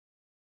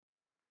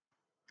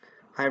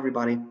Hi,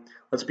 everybody.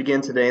 Let's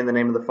begin today in the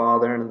name of the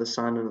Father, and of the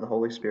Son, and of the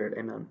Holy Spirit.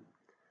 Amen.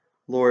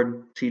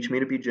 Lord, teach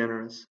me to be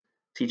generous.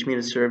 Teach me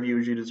to serve you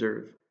as you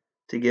deserve,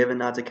 to give and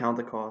not to count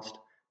the cost,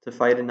 to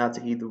fight and not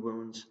to heed the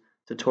wounds,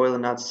 to toil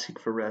and not to seek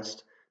for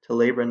rest, to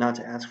labor and not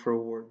to ask for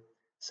reward,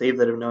 save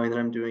that of knowing that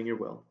I'm doing your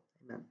will.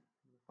 Amen.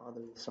 Father,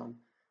 the Son,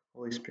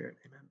 Holy Spirit.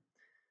 Amen.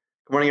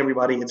 Good morning,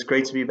 everybody. It's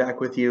great to be back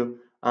with you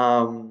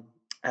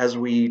as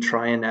we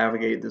try and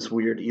navigate this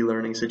weird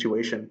e-learning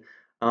situation.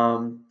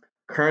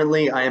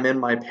 Currently, I am in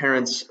my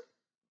parents'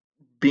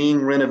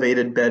 being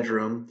renovated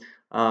bedroom.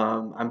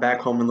 I'm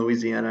back home in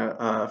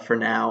Louisiana for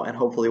now, and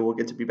hopefully we'll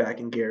get to be back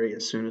in Gary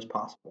as soon as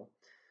possible.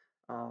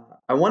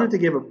 I wanted to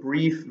give a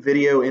brief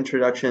video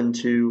introduction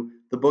to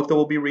the book that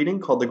we'll be reading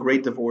called The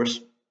Great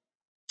Divorce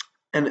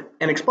and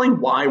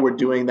explain why we're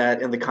doing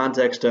that in the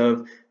context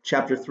of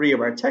chapter 3 of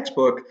our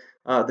textbook,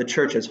 The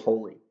Church as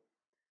Holy.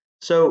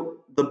 So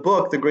the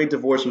book, The Great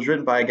Divorce, was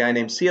written by a guy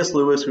named C.S.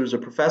 Lewis, who's a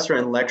professor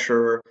and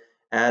lecturer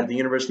at the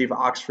University of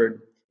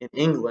Oxford in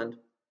England.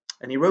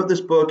 And he wrote this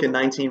book in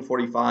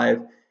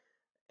 1945,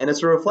 and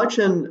it's a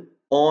reflection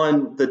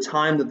on the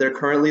time that they're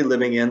currently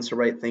living in, so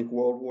think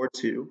World War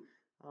II,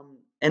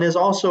 and is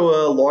also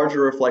a larger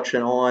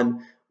reflection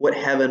on what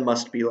heaven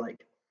must be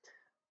like.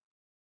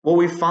 What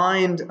we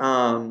find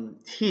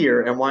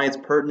here, and why it's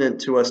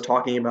pertinent to us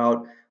talking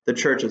about the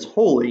church as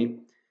holy,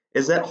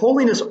 is that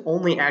holiness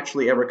only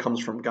actually ever comes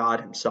from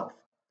God himself.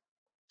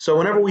 So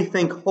whenever we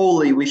think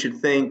holy, we should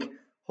think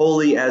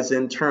holy as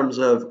in terms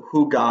of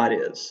who God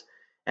is,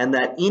 and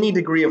that any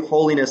degree of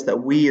holiness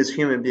that we as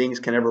human beings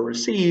can ever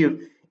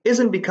receive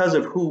isn't because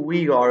of who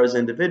we are as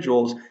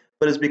individuals,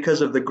 but is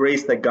because of the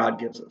grace that God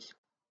gives us.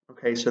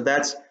 Okay, so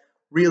that's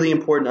really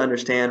important to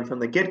understand from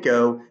the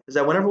get-go, is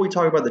that whenever we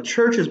talk about the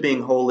church as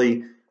being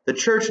holy, the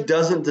church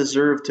doesn't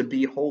deserve to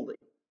be holy.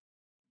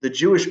 The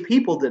Jewish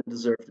people didn't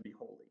deserve to be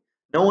holy.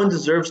 No one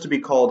deserves to be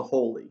called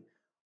holy.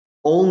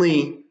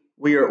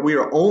 We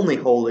are only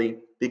holy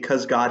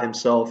because God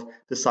himself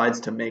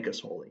decides to make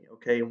us holy,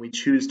 okay? And we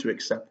choose to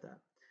accept that.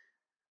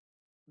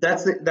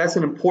 That's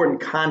an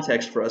important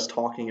context for us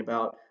talking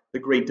about The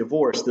Great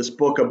Divorce, this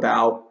book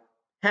about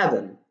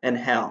heaven and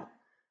hell.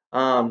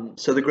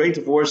 So The Great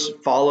Divorce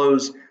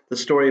follows the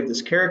story of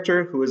this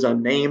character who is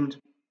unnamed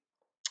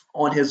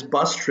on his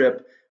bus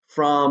trip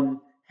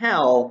from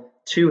hell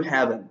to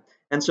heaven.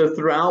 And so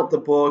throughout the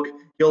book,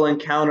 you'll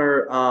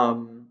encounter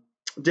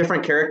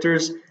different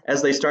characters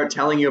as they start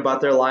telling you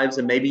about their lives,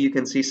 and maybe you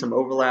can see some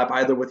overlap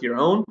either with your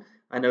own.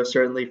 I know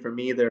certainly for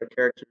me there are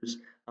characters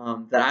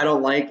that I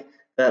don't like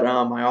that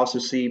I also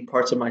see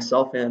parts of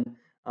myself in,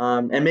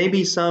 and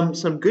maybe some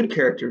good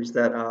characters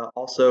that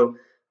also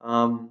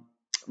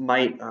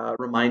might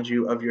remind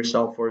you of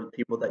yourself or the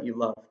people that you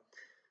love.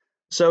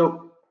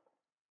 So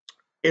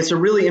it's a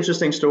really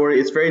interesting story.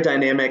 It's very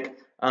dynamic.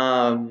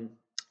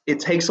 It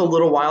takes a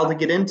little while to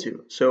get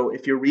into. So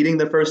if you're reading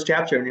the first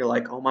chapter and you're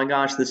like, oh my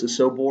gosh, this is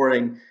so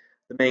boring,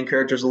 the main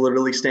characters are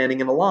literally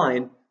standing in a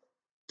line,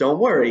 don't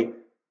worry.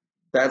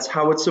 That's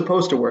how it's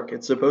supposed to work.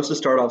 It's supposed to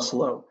start off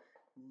slow.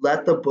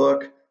 Let the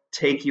book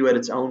take you at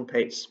its own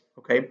pace,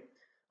 okay?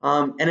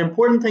 An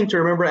important thing to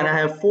remember, and I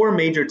have 4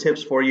 major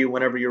tips for you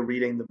whenever you're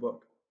reading the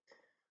book.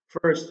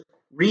 First,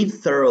 read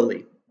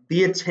thoroughly.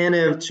 Be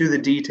attentive to the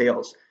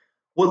details.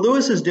 What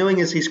Lewis is doing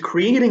is he's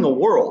creating a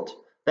world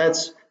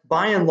that's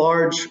by and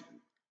large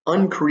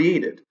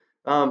uncreated.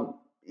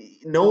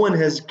 No one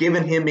has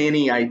given him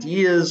any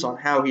ideas on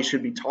how he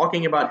should be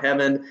talking about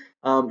heaven.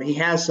 He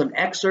has some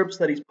excerpts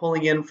that he's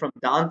pulling in from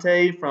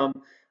Dante,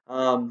 from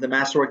the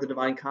Masterwork, the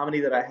Divine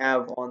Comedy that I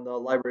have on the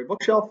library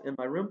bookshelf in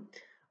my room.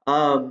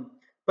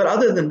 But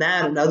other than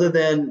that, and other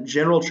than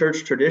general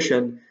church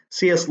tradition,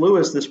 C.S.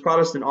 Lewis, this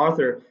Protestant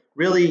author,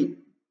 really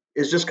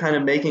is just kind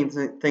of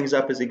making things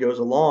up as he goes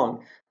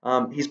along.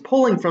 He's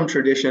pulling from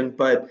tradition,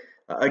 but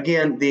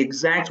again, the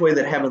exact way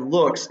that heaven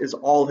looks is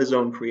all his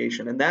own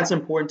creation. And that's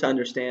important to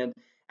understand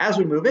as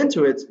we move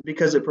into it,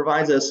 because it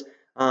provides us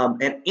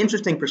an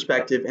interesting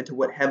perspective into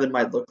what heaven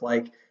might look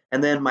like,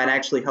 and then might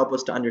actually help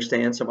us to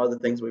understand some other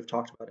things we've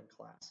talked about in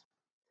class.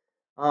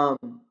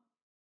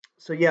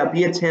 So yeah,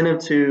 be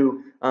attentive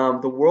to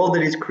the world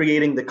that he's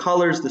creating, the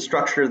colors, the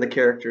structure, the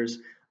characters,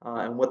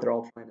 and what they're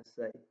all trying to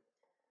say.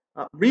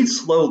 Read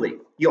slowly.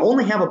 You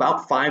only have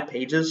about 5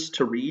 pages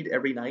to read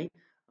every night.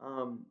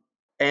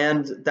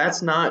 And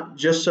that's not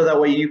just so that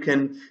way you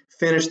can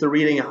finish the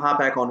reading and hop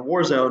back on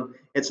Warzone.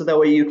 It's so that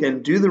way you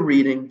can do the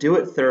reading, do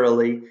it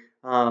thoroughly,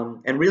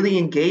 and really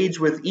engage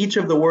with each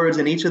of the words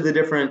and each of the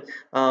different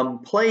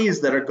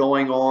plays that are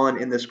going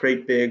on in this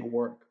great big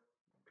work.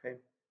 Okay.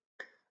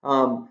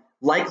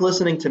 Like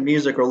listening to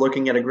music or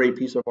looking at a great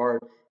piece of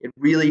art, it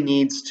really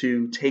needs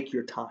to take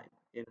your time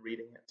in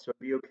reading it. So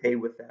be okay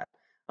with that.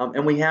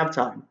 And we have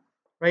time,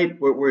 right?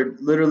 We're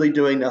literally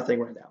doing nothing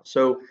right now.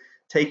 So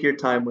take your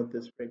time with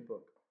this great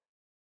book.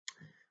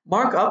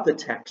 Mark up the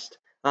text.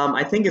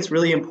 I think it's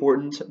really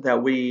important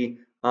that we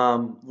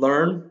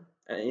learn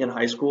in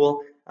high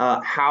school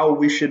how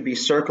we should be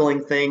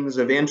circling things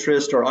of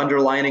interest or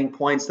underlining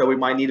points that we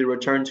might need to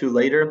return to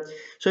later.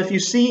 So if you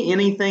see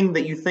anything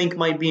that you think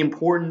might be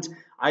important,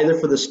 either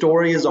for the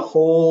story as a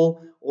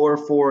whole or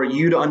for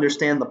you to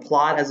understand the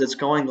plot as it's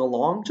going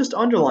along, just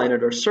underline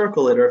it or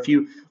circle it. Or if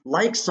you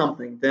like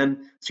something,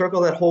 then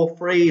circle that whole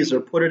phrase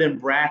or put it in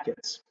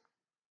brackets.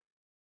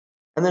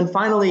 And then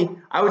finally,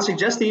 I would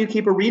suggest that you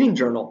keep a reading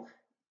journal.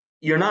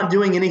 You're not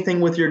doing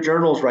anything with your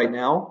journals right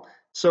now,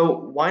 so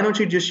why don't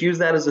you just use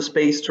that as a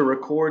space to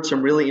record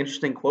some really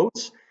interesting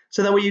quotes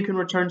so that way you can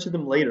return to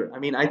them later. I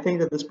mean, I think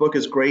that this book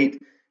is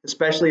great,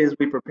 especially as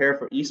we prepare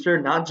for Easter,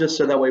 not just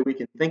so that way we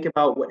can think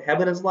about what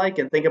heaven is like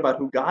and think about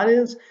who God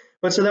is,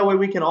 but so that way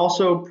we can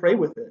also pray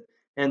with it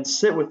and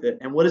sit with it.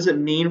 And what does it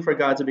mean for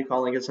God to be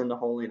calling us into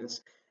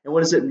holiness? And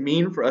what does it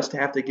mean for us to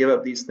have to give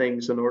up these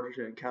things in order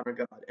to encounter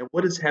God? And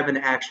what does heaven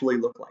actually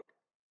look like?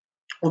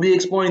 We'll be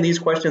exploring these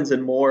questions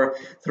and more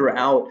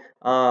throughout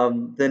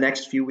the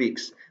next few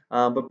weeks.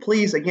 But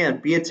please, again,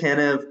 be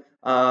attentive,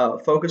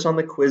 focus on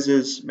the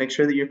quizzes, make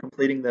sure that you're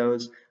completing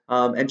those,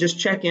 and just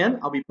check in.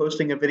 I'll be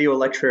posting a video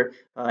lecture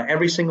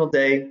every single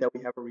day that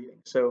we have a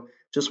reading. So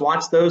just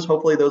watch those.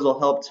 Hopefully those will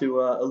help to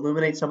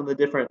illuminate some of the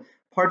different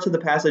parts of the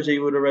passage that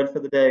you would have read for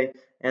the day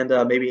and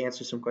maybe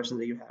answer some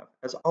questions that you have.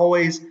 As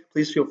always,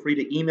 please feel free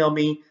to email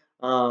me.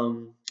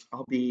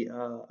 I'll be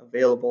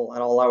available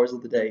at all hours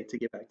of the day to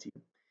get back to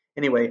you.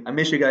 Anyway, I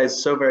miss you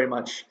guys so very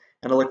much,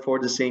 and I look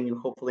forward to seeing you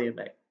hopefully in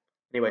May.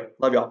 Anyway,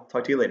 love y'all.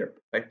 Talk to you later.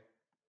 Bye.